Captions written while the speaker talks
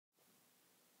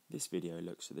This video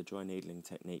looks at the dry needling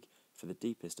technique for the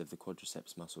deepest of the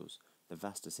quadriceps muscles, the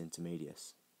Vastus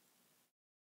Intermedius.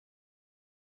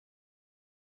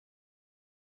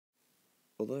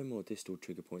 Although more distal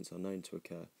trigger points are known to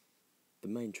occur, the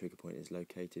main trigger point is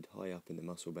located high up in the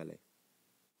muscle belly.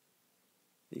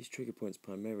 These trigger points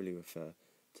primarily refer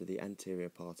to the anterior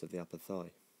part of the upper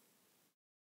thigh.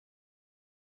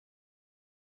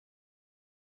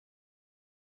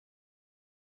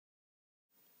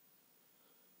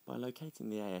 By locating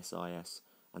the ASIS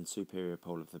and superior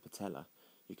pole of the patella,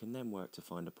 you can then work to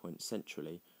find a point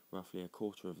centrally, roughly a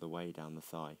quarter of the way down the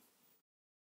thigh.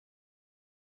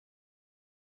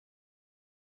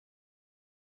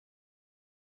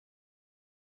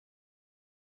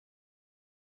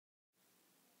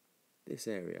 This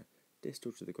area,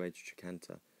 distal to the greater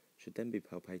trochanter, should then be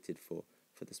palpated for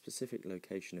the specific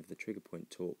location of the trigger point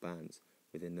taut bands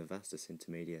within the Vastus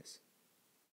Intermedius.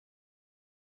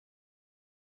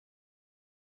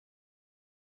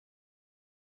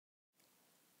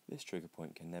 This trigger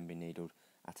point can then be needled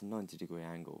at a 90-degree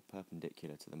angle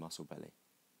perpendicular to the muscle belly.